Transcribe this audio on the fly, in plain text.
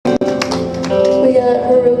We got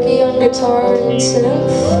Haruki on guitar and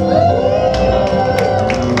synth.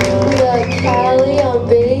 We got Callie on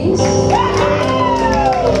bass.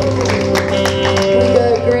 We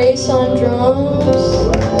got Grace on drums.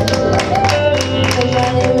 And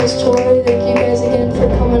my name is Tori. Thank you guys again for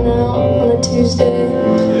coming out on a Tuesday.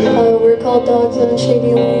 We're called Dogs on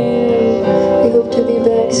Shady Lane, and we hope to be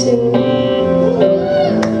back soon.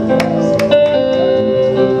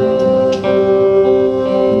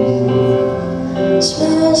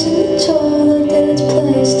 Smells in the toilet that it's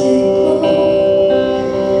plastic mold.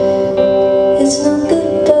 It's not the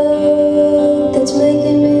bug that's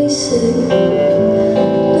making me sick,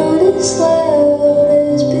 not as loud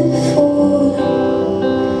as before.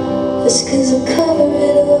 It's 'cause I cover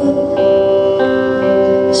it up,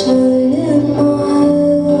 smelling in my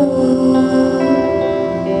love.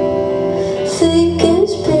 Thick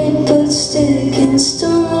as brick but stick and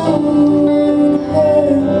stone,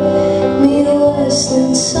 hurt me less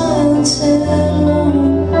than silence and moan.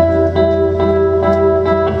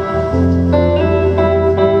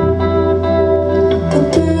 But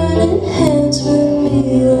burning hands burn me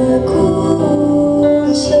like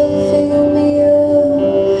wounds, so fill me up.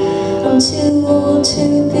 I'm too old to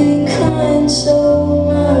be crying so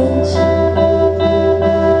much.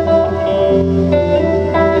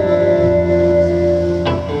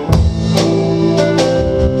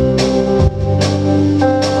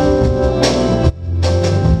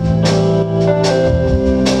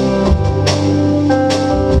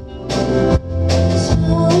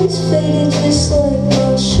 Faded just like my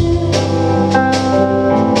shit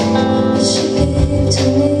that she gave to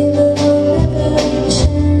me, but I'll never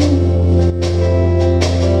return.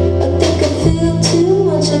 I think I feel too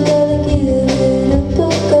much, I gotta give it up. I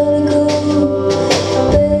gotta go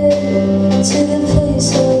back to the place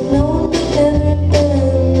I've known but never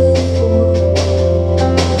been before.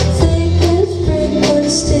 Thick as brick but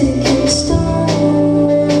stick and stone,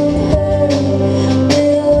 hurt me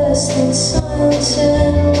less than silence and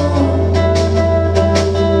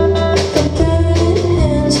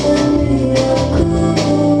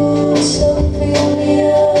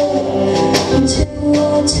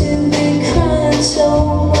to be crying so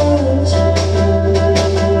much.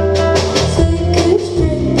 Thick as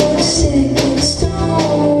brick but stick and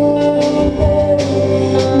stone, hurt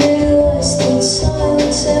me less than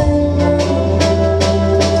silence and